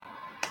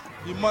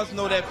You must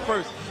know that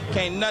first.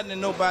 Can't nothing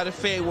and nobody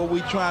fade what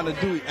we trying to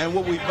do and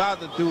what we about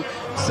to do.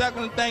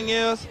 Second thing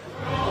is,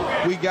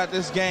 we got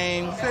this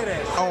game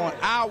on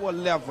our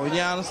level.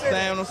 You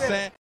understand what I'm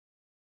saying?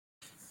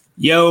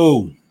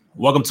 Yo,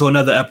 welcome to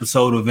another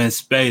episode of In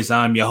Space.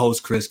 I'm your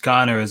host, Chris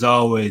Connor, as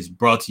always,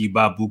 brought to you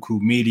by Buku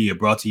Media,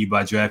 brought to you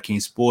by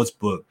DraftKings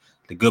Sportsbook,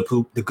 the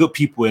good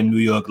people in New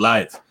York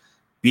Life.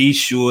 Be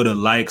sure to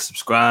like,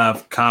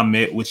 subscribe,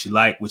 comment what you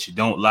like, what you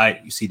don't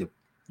like. You see the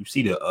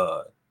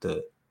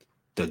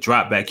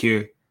drop back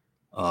here.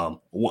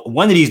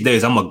 One of these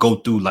days I'm gonna go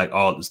through like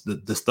all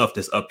the stuff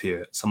that's up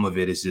here. Some of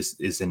it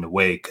is in the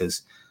way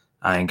because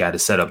I ain't got it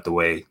set up the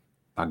way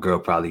my girl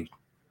probably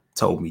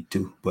told me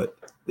to. But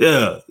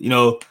yeah,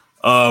 but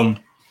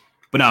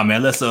nah,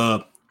 man, let's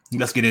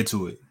get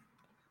into it.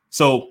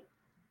 So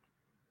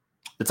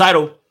the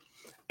title,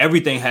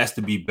 everything has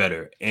to be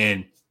better.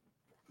 And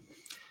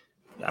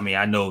I mean,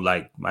 I know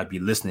like might be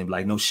listening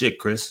like, no shit,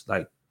 Chris,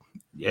 like,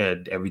 yeah,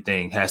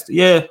 everything has to,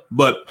 yeah,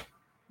 but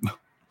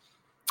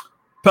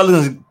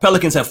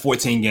Pelicans have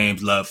 14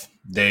 games left.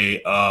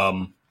 They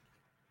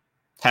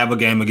have a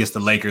game against the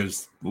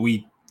Lakers.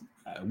 We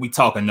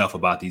talk enough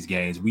about these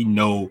games. We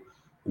know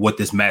what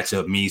this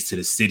matchup means to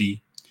the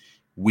city.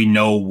 We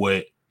know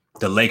what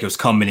the Lakers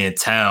coming in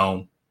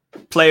town,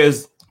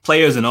 players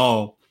and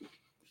all,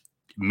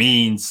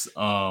 means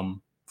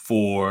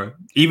for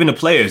even the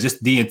players.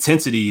 Just the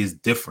intensity is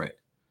different.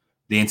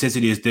 The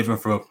intensity is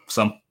different for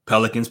some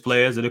Pelicans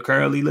players that are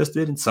currently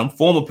listed and some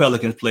former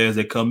Pelicans players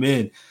that come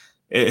in.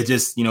 It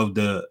just,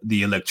 the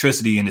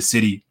electricity in the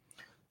city.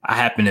 I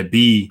happened to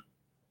be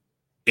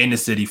in the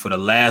city for the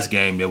last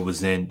game that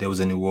was in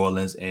New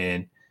Orleans.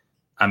 And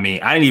I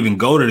mean, I didn't even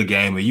go to the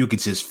game, but you could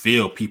just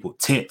feel people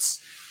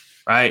tense,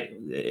 right?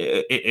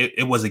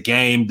 It was a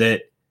game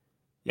that,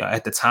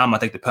 at the time, I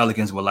think the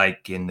Pelicans were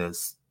like in the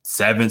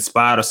 7th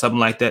spot or something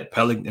like that.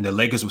 And the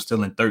Lakers were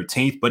still in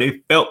 13th, but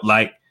it felt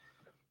like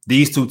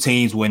these two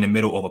teams were in the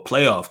middle of a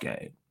playoff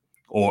game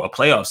or a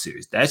playoff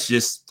series. That's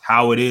just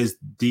how it is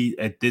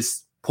at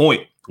this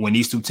point when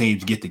these two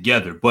teams get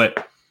together.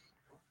 But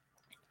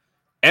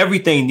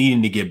everything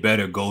needing to get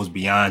better goes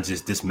beyond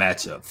just this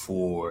matchup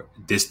for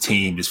this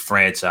team, this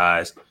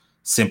franchise,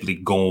 simply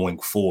going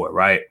forward,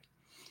 right?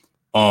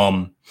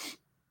 Man,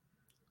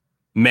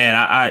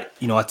 I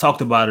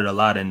talked about it a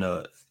lot in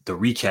the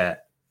recap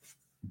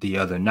the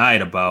other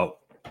night about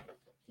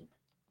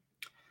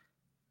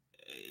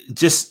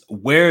just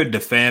where the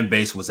fan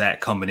base was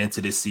at coming into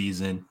this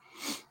season.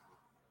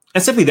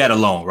 And simply that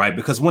alone, right?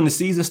 Because when the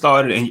season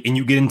started and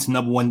you get into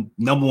number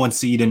one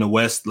seed in the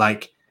West,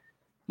 like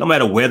no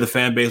matter where the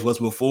fan base was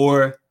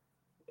before,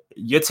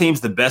 your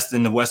team's the best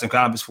in the Western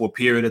Conference for a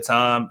period of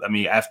time. I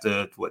mean,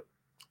 after I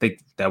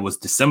think that was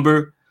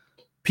December,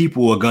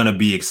 people are going to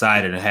be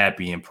excited and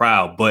happy and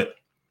proud. But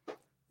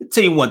the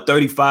team won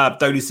 35,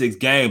 36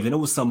 games, and it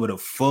was some of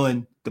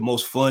the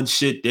most fun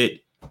shit that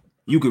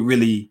you could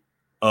really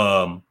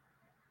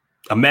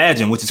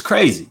imagine, which is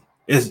crazy.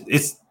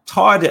 It's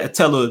hard to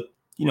tell a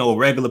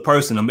regular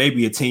person or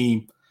maybe a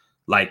team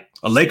like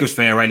a Lakers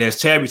fan right there's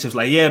championships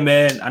like, yeah,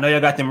 man, I know y'all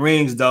got them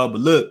rings, though,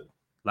 but look,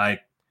 like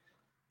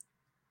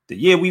the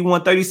year we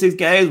won 36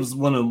 games was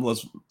one of the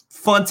most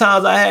fun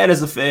times I had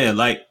as a fan.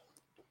 Like,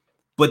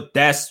 but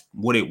that's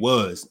what it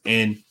was.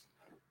 And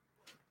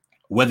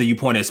whether you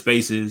point at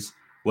spaces,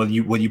 whether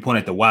you point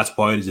at the watch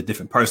parties, the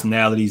different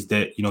personalities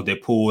that they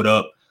pulled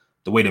up,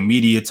 the way the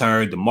media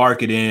turned, the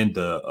marketing,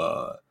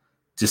 the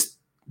just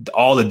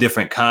all the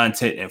different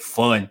content and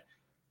fun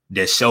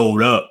that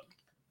showed up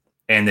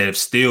and that has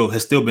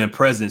still been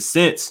present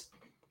since,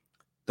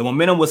 the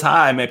momentum was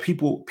high, man.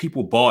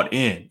 People bought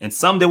in, and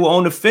some that were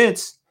on the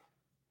fence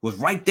was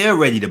right there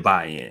ready to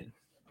buy in.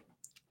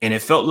 And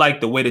it felt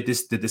like the way that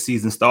the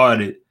season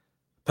started,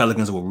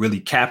 Pelicans were really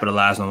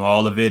capitalizing on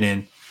all of it.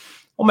 And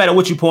no matter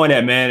what you point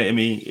at, man, I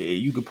mean,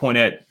 you could point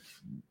at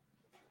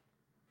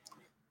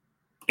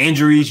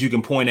injuries, you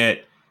can point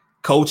at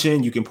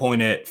coaching, you can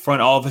point at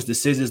front office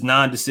decisions,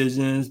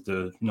 non-decisions,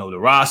 the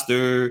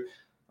roster,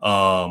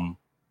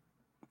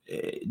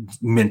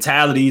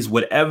 mentalities,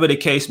 whatever the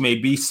case may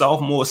be,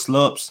 sophomore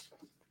slumps.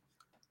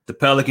 The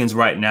Pelicans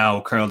right now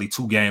are currently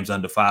 2 games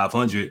under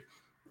 500.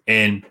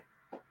 And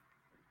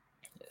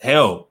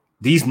hell,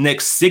 these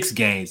next 6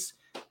 games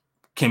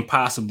can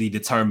possibly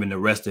determine the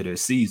rest of their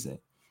season.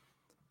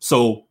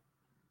 So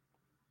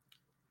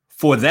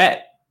for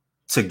that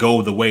to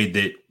go the way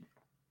that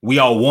we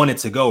all want it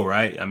to go,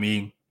 right? I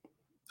mean,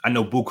 I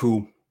know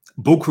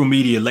Buku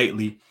Media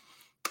lately,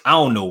 I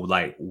don't know,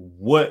 like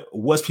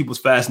what's people's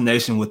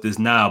fascination with this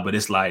now, but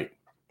it's like,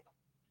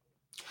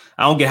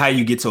 I don't get how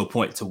you get to a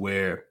point to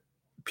where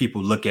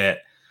people look at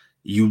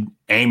you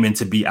aiming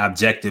to be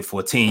objective for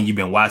a team you've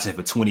been watching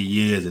for 20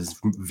 years is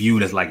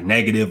viewed as like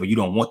negative, or you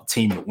don't want the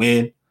team to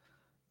win.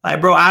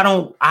 Like, bro, I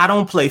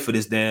don't play for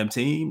this damn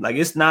team. Like,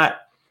 it's not,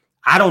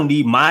 I don't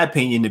need my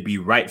opinion to be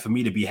right for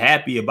me to be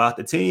happy about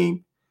the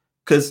team.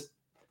 Because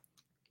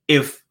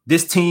if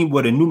this team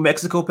were the New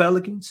Mexico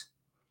Pelicans,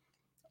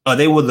 or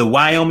they were the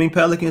Wyoming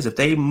Pelicans, if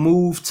they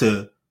moved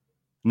to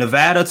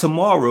Nevada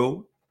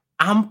tomorrow,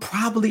 I'm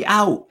probably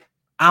out.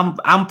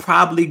 I'm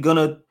probably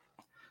gonna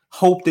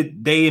hope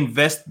that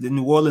the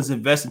New Orleans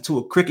invest into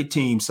a cricket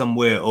team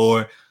somewhere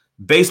or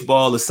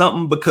baseball or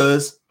something,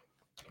 because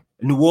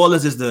New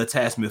Orleans is the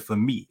attachment for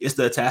me. It's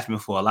the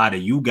attachment for a lot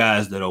of you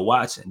guys that are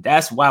watching.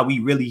 That's why we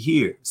really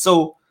here.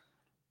 So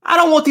I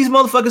don't want these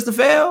motherfuckers to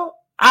fail.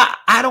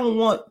 I don't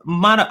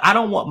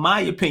want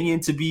my opinion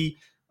to be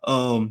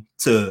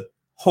to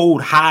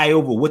hold high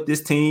over what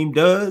this team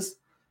does.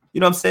 You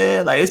know what I'm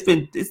saying? Like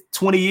it's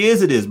 20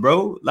 years of this,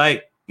 bro.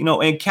 Like,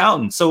 and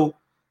counting. So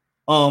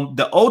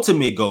the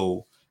ultimate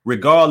goal,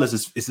 regardless,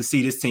 is to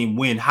see this team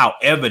win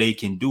however they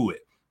can do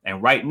it.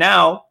 And right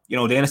now,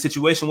 they're in a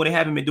situation where they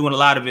haven't been doing a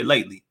lot of it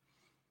lately.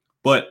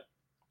 But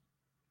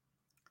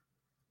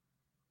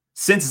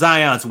since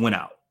Zion's went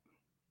out,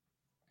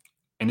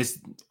 and it's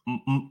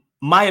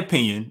my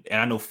opinion, and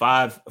I know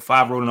Five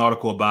wrote an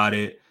article about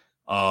it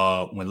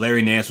when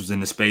Larry Nance was in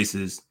the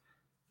Spaces.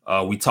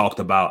 We talked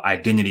about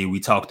identity. We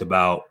talked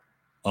about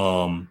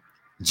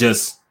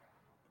just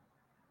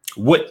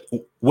what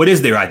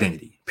is their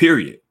identity,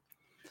 period.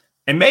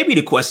 And maybe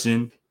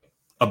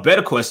a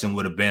better question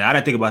would have been, I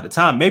didn't think about the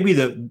time, maybe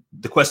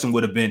the question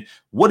would have been,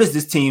 what is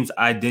this team's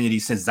identity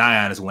since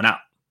Zion has went out?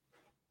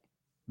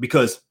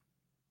 Because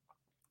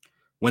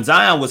when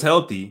Zion was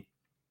healthy,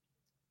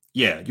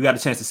 yeah, you got a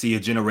chance to see a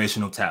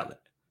generational talent,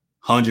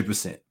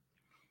 100%.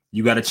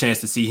 You got a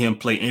chance to see him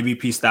play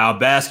MVP style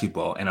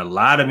basketball, and a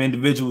lot of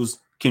individuals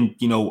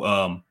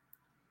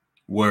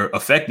were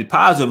affected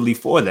positively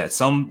for that.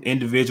 Some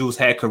individuals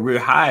had career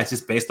highs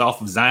just based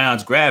off of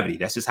Zion's gravity.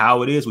 That's just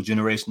how it is with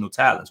generational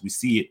talents. We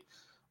see it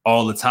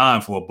all the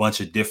time for a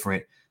bunch of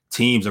different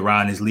teams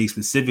around this league,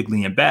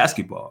 specifically in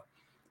basketball.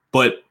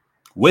 But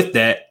with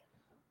that,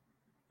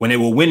 when they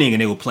were winning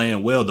and they were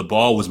playing well, the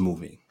ball was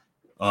moving.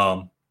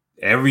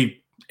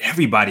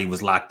 Everybody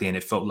was locked in.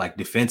 It felt like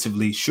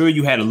defensively. Sure,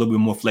 you had a little bit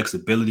more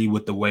flexibility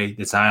with the way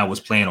that Zion was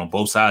playing on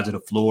both sides of the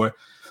floor,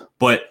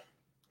 but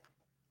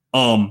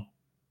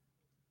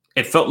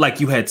it felt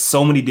like you had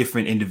so many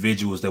different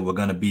individuals that were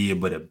going to be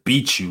able to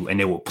beat you, and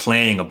they were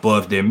playing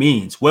above their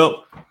means.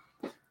 Well,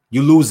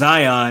 you lose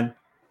Zion,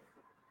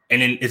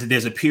 and then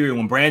there's a period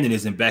when Brandon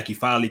isn't back. He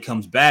finally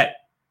comes back.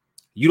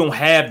 You don't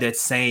have that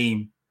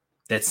same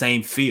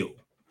feel.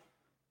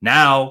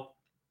 Now,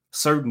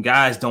 certain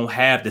guys don't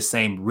have the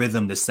same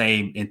rhythm, the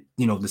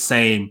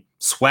same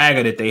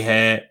swagger that they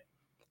had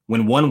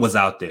when one was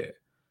out there.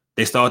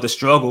 They start to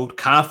struggle.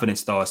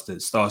 Confidence starts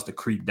to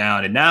creep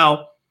down. And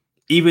now,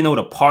 even though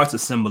the parts are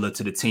similar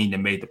to the team that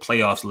made the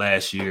playoffs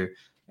last year,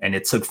 and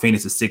it took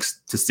Phoenix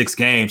to six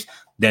games,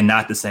 they're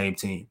not the same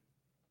team.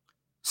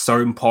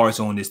 Certain parts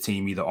on this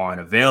team either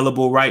aren't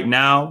available right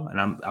now, and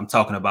I'm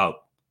talking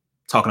about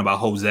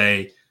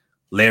Jose.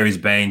 Larry's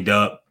banged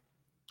up.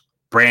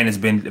 Brandon's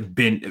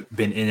been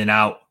in and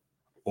out,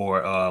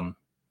 or I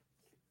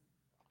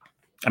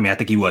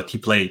think he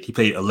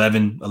played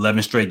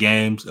 11 straight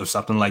games or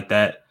something like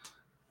that.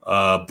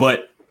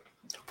 But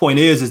point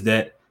is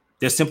that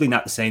they're simply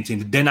not the same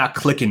team. They're not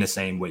clicking the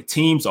same way.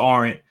 Teams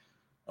aren't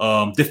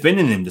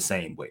defending them the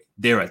same way.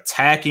 They're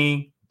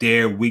attacking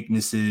their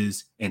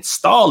weaknesses and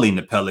stalling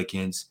the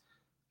Pelicans.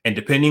 And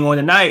depending on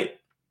the night,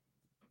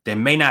 there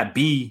may not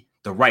be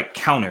the right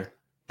counter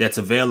that's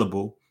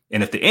available.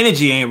 And if the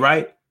energy ain't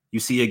right,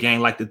 you see a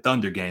game like the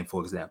Thunder game,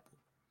 for example.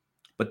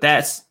 But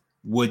that's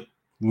when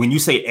you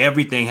say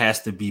everything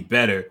has to be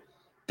better,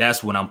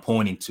 that's what I'm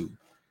pointing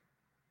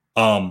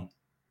to.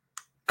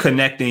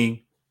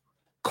 Connecting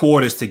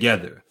quarters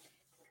together.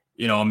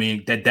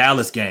 That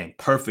Dallas game,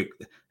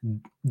 perfect.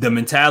 The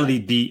mentality,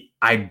 the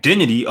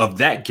identity of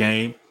that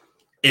game,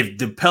 if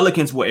the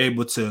Pelicans were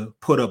able to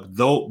put up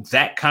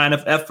that kind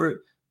of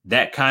effort,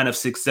 that kind of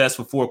success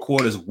for 4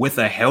 quarters with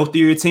a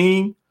healthier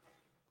team,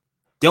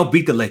 they'll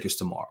beat the Lakers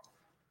tomorrow.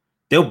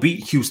 They'll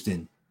beat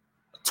Houston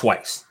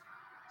twice.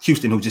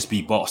 Houston, who just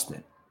beat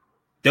Boston.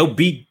 They'll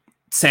beat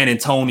San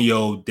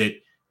Antonio that,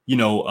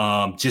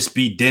 just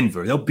beat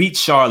Denver. They'll beat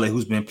Charlotte,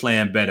 who's been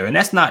playing better. And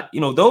that's not,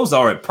 those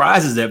aren't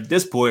prizes at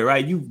this point,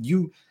 right?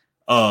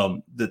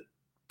 The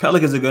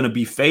Pelicans are going to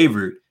be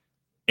favored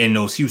in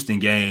those Houston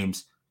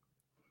games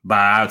by,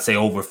 I would say,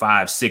 over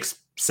 5, 6,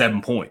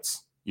 7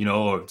 points,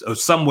 or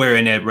somewhere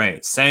in that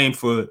range. Same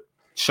for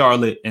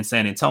Charlotte and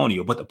San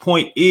Antonio. But the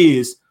point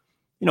is,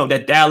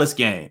 that Dallas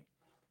game,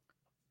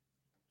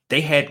 they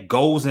had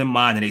goals in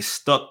mind and they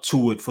stuck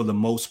to it for the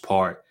most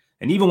part.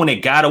 And even when they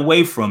got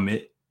away from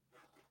it,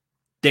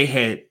 they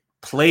had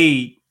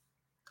played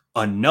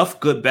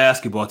enough good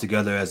basketball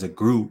together as a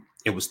group.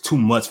 It was too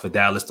much for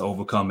Dallas to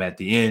overcome at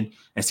the end.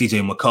 And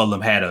CJ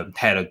McCollum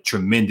had a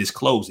tremendous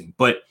closing.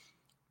 But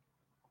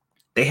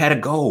they had a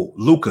goal.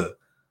 Luka,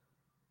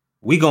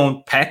 we going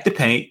to pack the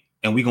paint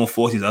and we going to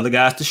force these other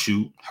guys to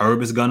shoot.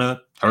 Herb is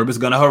gonna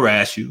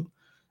harass you.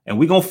 And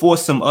we going to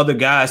force some other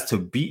guys to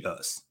beat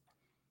us.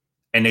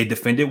 And they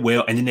defended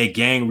well, and then they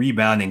gang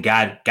rebound and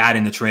got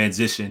in the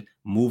transition,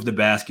 moved the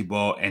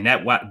basketball, and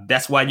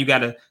that's why you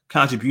got a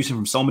contribution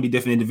from so many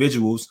different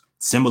individuals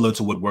similar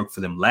to what worked for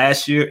them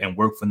last year and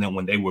worked for them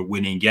when they were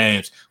winning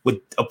games with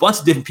a bunch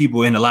of different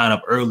people in the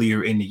lineup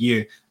earlier in the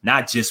year,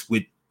 not just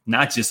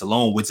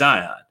alone with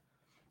Zion.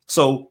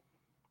 So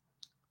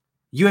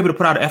you're able to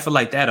put out an effort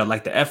like that, or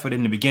like the effort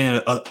in the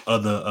beginning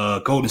of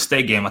the Golden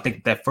State game, I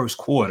think that first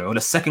quarter, or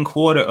the second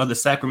quarter of the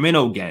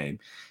Sacramento game,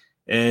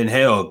 and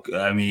hell,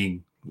 I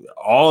mean,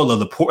 all of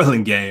the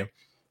Portland game.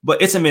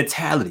 But it's a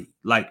mentality,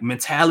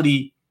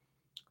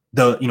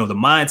 the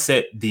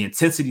mindset, the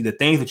intensity, the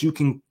things that you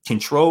can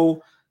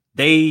control,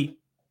 they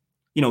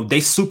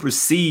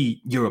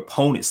supersede your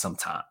opponent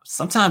sometimes.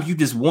 Sometimes you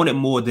just want it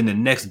more than the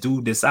next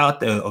dude that's out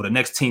there or the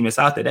next team that's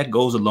out there. That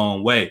goes a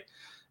long way.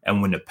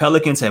 And when the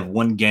Pelicans have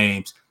won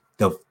games,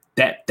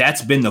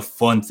 that's been the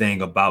fun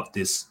thing about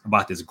this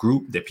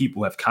group that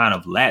people have kind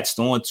of latched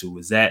onto,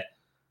 is that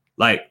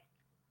like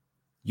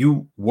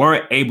you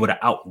weren't able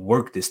to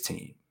outwork this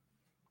team.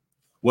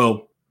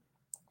 Well,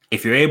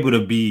 if you're able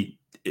to be,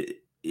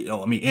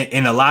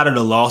 in a lot of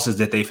the losses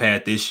that they've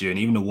had this year, and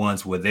even the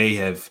ones where they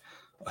have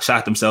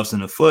shot themselves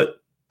in the foot,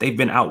 they've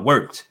been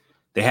outworked.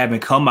 They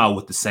haven't come out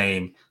with the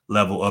same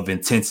level of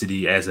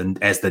intensity as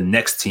the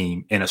next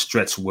team in a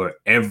stretch where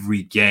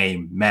every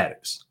game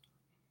matters.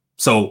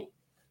 So,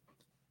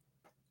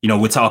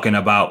 we're talking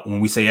about, when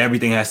we say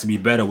everything has to be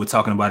better, we're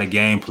talking about a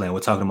game plan. We're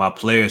talking about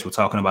players. We're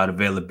talking about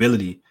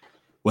availability.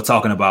 We're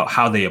talking about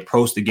how they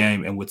approach the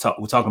game, and we're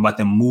talking about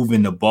them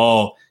moving the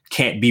ball.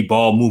 Can't be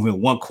ball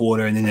moving one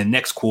quarter, and then the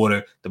next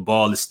quarter the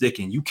ball is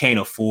sticking. You can't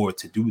afford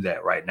to do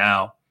that right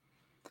now,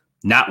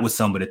 not with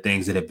some of the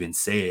things that have been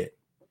said.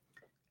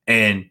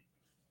 And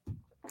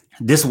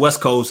this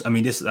West Coast,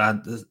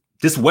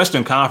 this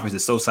Western Conference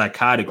is so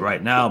psychotic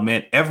right now,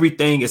 man.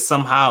 Everything is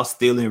somehow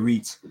still in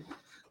reach.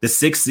 The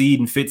 6th seed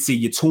and 5th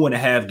seed, you're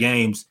 2.5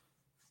 games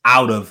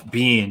out of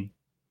being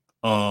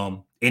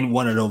in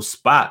one of those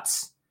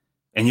spots,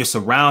 and you're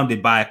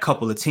surrounded by a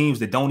couple of teams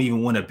that don't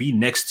even want to be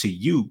next to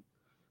you.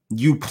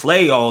 You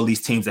play all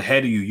these teams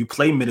ahead of you. You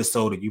play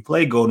Minnesota, you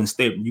play Golden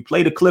State, you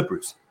play the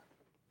Clippers.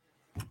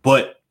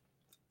 But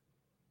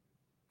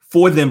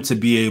for them to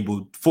be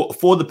able,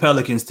 for the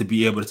Pelicans to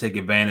be able to take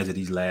advantage of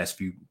these last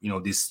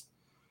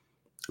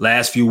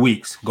few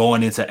weeks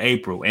going into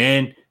April.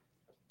 And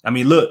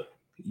look,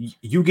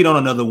 you get on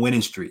another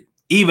winning streak,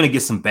 even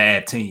against some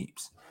bad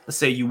teams. Let's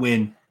say you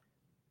win,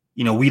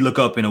 we look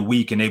up in a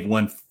week and they've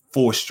won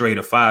 4 straight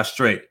or 5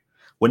 straight.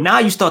 Well, now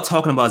you start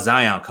talking about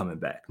Zion coming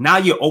back. Now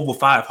you're over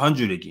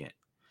 500 again.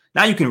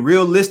 Now you can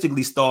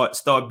realistically start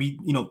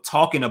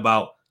talking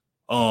about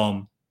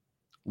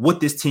what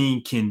this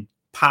team can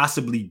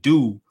possibly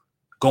do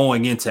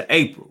going into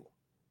April.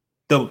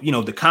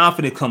 The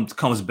confidence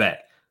comes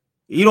back.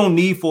 You don't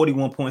need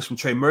 41 points from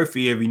Trey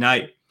Murphy every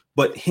night,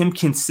 but him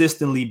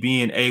consistently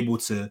being able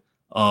to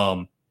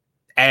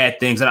add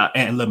things.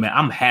 And look, man,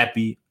 I'm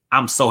happy.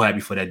 I'm so happy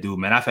for that dude,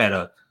 man. I've had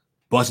a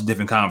bunch of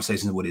different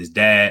conversations with his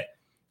dad,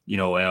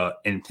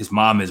 and his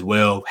mom as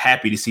well.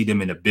 Happy to see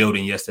them in the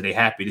building yesterday.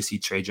 Happy to see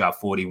Trey drop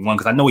 41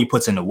 because I know he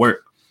puts in the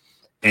work.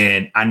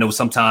 And I know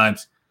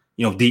sometimes,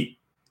 the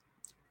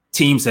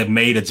teams have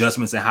made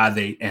adjustments in how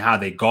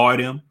they guard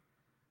him.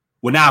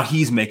 Well, now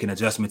he's making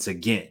adjustments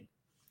again.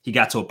 He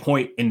got to a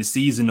point in the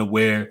season of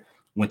where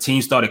when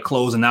teams started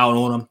closing out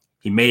on him,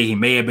 he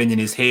may have been in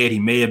his head. He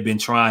may have been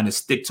trying to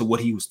stick to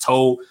what he was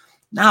told.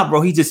 Nah,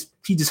 bro, he just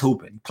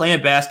hooping,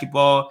 playing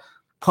basketball,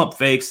 pump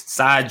fakes,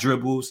 side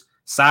dribbles,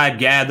 side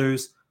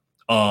gathers,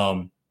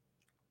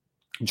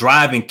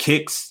 driving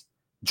kicks,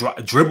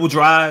 dribble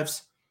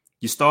drives.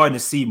 You're starting to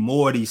see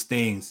more of these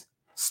things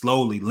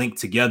slowly linked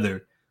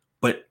together.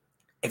 But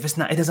if it's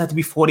not, it doesn't have to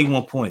be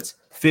 41 points,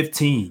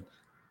 15,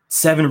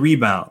 7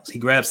 rebounds. He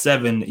grabbed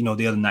 7,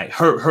 the other night.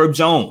 Herb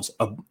Jones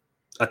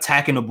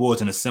attacking the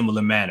boards in a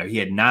similar manner. He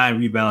had 9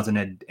 rebounds in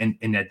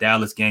that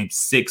Dallas game,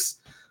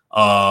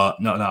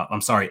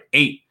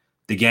 8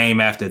 the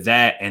game after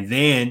that. And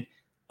then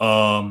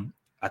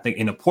I think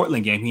in the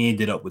Portland game, he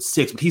ended up with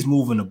 6, but he's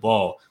moving the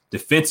ball.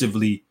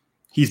 Defensively,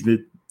 he's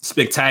been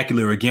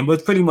spectacular again,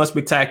 but pretty much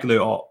spectacular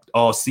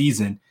all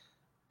season.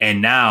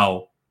 And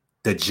now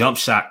the jump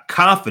shot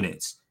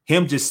confidence,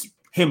 him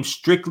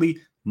strictly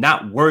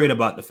not worried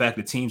about the fact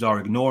that teams are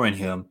ignoring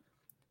him,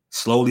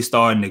 slowly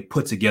starting to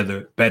put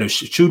together better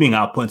shooting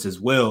outputs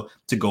as well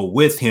to go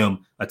with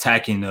him,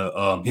 attacking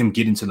him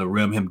getting to the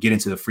rim, him getting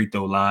to the free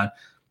throw line,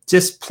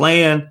 just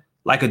playing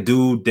like a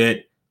dude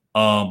that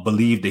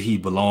believe that he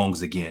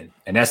belongs again.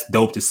 And that's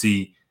dope to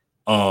see.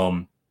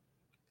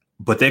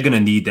 But they're going to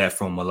need that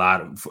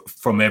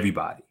from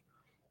everybody.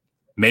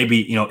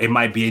 Maybe, it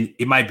might be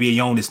a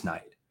Jonas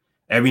night.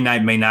 Every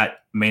night may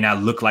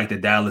not look like the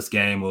Dallas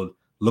game or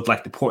look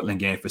like the Portland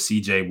game for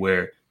CJ,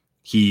 where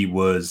he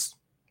was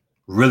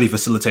really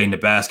facilitating the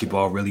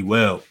basketball really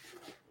well.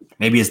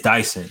 Maybe it's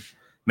Dyson.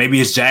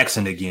 Maybe it's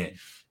Jackson again.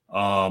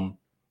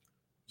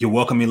 You're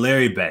welcoming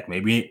Larry back.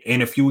 Maybe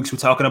in a few weeks we're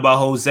talking about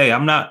Jose.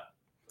 I'm not,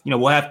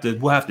 we'll have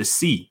to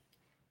see.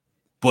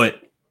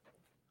 But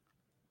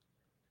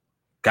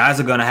guys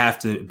are gonna have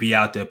to be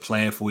out there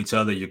playing for each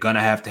other. You're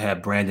gonna have to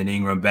have Brandon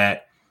Ingram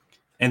back,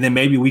 and then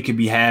maybe we could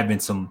be having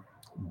some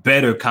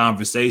better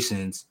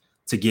conversations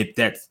to get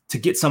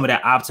some of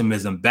that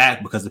optimism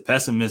back, because the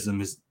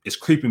pessimism is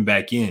creeping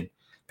back in.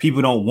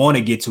 People don't want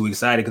to get too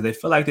excited because they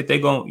feel like that they're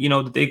going,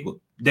 that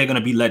they're going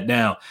to be let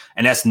down.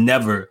 And that's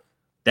that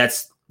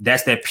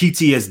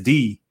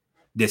PTSD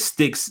that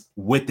sticks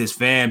with this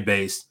fan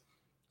base.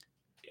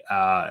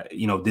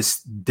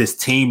 This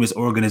team, this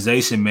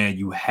organization, man,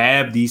 you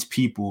have these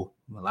people,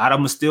 a lot of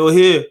them are still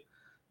here.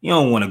 You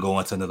don't want to go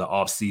into another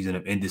offseason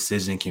of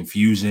indecision,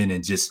 confusion,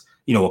 and just,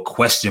 a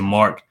question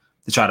mark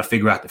to try to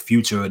figure out the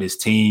future of this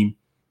team.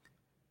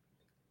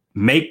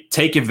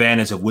 Take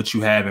advantage of what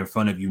you have in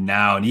front of you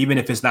now. And even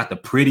if it's not the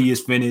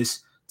prettiest finish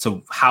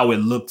to how it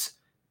looked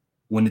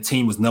when the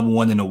team was number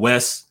one in the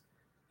West,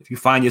 if you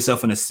find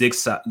yourself in a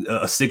six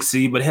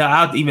seed, but hell,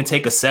 I'll even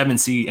take a 7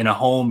 seed in a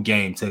home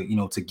game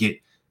to get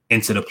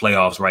into the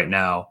playoffs right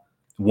now.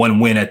 One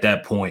win at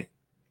that point.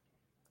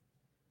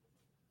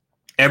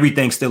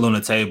 Everything's still on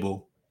the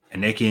table,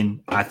 and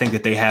I think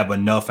that they have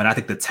enough, and I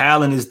think the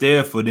talent is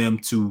there for them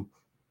to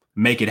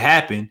make it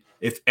happen.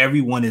 If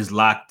everyone is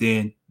locked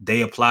in,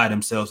 they apply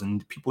themselves,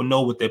 and people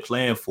know what they're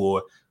playing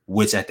for,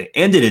 which at the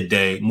end of the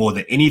day, more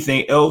than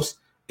anything else,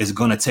 is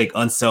going to take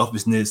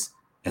unselfishness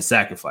and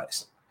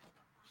sacrifice.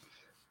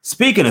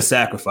 Speaking of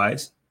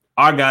sacrifice,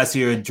 our guys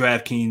here at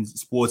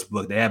DraftKings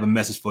Sportsbook, they have a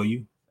message for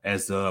you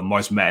as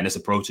March Madness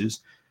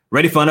approaches.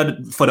 Ready for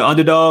the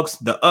underdogs,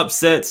 the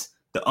upsets,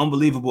 the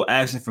unbelievable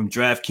action from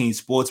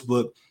DraftKings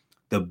Sportsbook.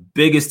 The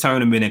biggest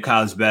tournament in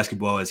college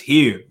basketball is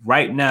here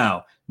right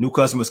now. New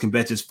customers can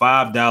bet just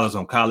 $5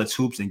 on college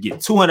hoops and get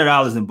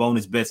 $200 in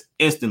bonus bets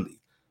instantly.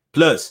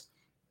 Plus,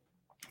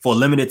 for a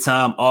limited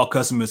time, all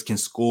customers can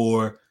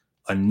score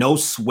a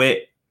no-sweat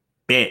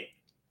bet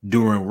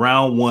during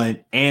round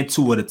 1 and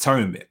 2 of the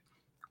tournament.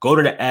 Go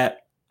to the app,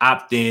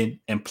 opt in,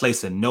 and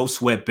place a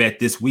no-sweat bet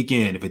this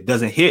weekend. If it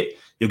doesn't hit,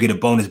 you'll get a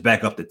bonus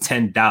back up to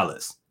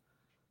 $10.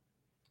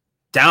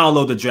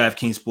 Download the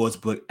DraftKings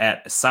Sportsbook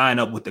app, sign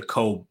up with the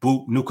code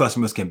BOOT. New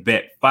customers can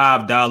bet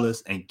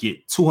 $5 and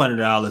get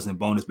 $200 in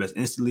bonus bets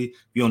instantly. If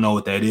you don't know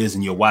what that is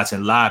and you're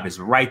watching live, it's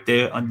right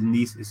there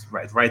underneath. It's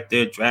right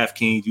there.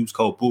 DraftKings, use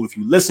code BOOT. If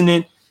you're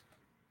listening,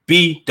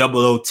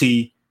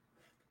 BOOT.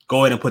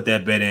 Go ahead and put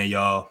that bet in,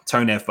 y'all.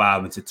 Turn that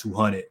 5 into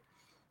 200.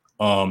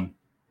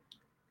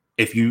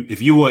 If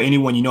you or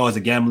anyone you know has a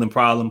gambling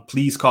problem,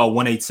 please call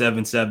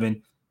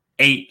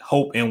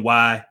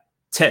 1-877-8-HOPE-NY.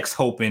 Text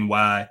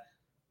HOPE-NY.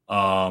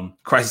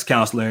 Crisis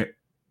counselor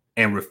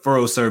and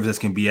referral services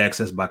can be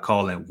accessed by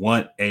calling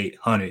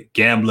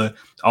 1-800-GAMBLER.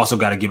 Also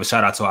got to give a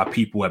shout out to our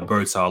people at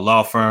Birdsall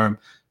Law Firm,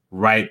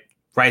 right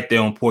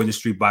there on Portland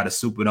Street by the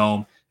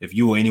Superdome. If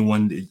you or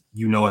anyone that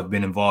you know have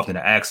been involved in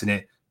an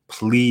accident,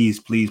 please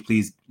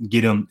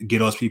get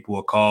those people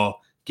a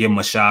call, give them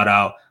a shout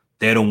out.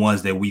 They're the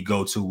ones that we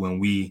go to when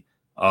we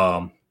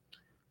run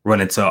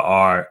into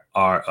our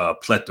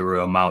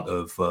plethora amount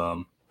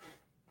of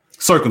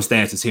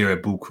circumstances here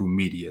at Boo Crew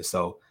Media.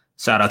 So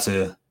shout out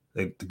to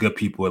the good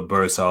people at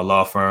Birdsall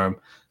Law Firm.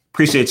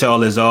 Appreciate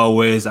y'all as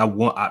always. I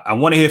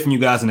want to hear from you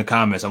guys in the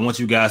comments. I want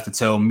you guys to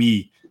tell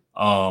me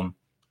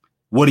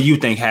what do you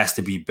think has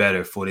to be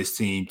better for this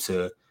team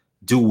to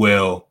do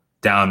well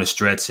down the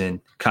stretch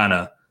and kind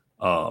of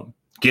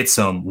get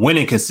some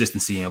winning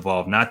consistency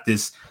involved. Not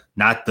the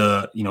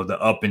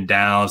up and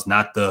downs,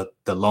 not the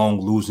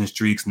long losing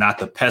streaks, not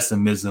the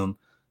pessimism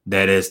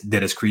that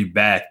has creeped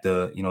back.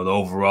 The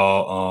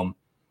overall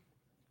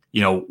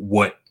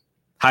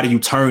how do you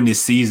turn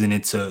this season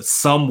into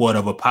somewhat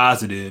of a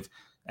positive,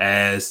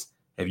 as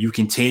if you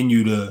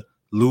continue to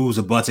lose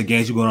a bunch of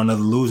games, you go on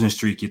another losing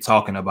streak, you're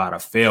talking about a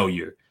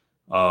failure,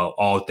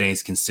 all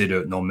things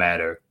considered, no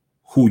matter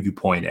who you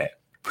point at.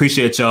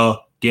 Appreciate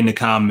y'all. Get in the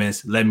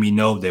comments. Let me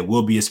know. There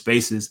will be a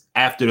Spaces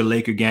after the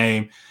Laker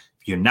game.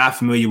 If you're not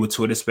familiar with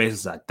Twitter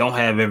Spaces, I don't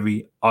have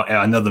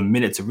another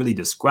minute to really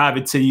describe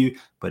it to you,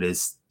 but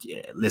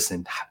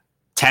listen,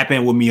 tap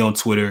in with me on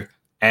Twitter,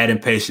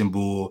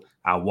 @ImpatientBull.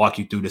 I'll walk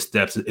you through the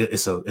steps.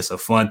 It's a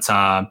fun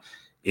time.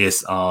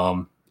 It's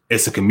a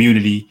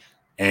community,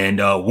 and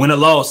win or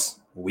loss,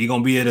 we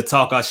gonna be here to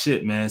talk our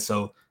shit, man.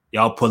 So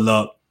y'all pull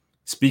up.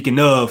 Speaking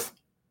of,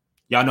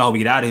 y'all know how we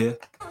get out of here.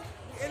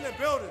 In the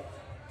building.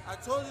 I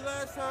told you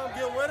last time,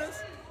 get with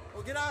us.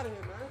 Well, get out of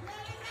here, man.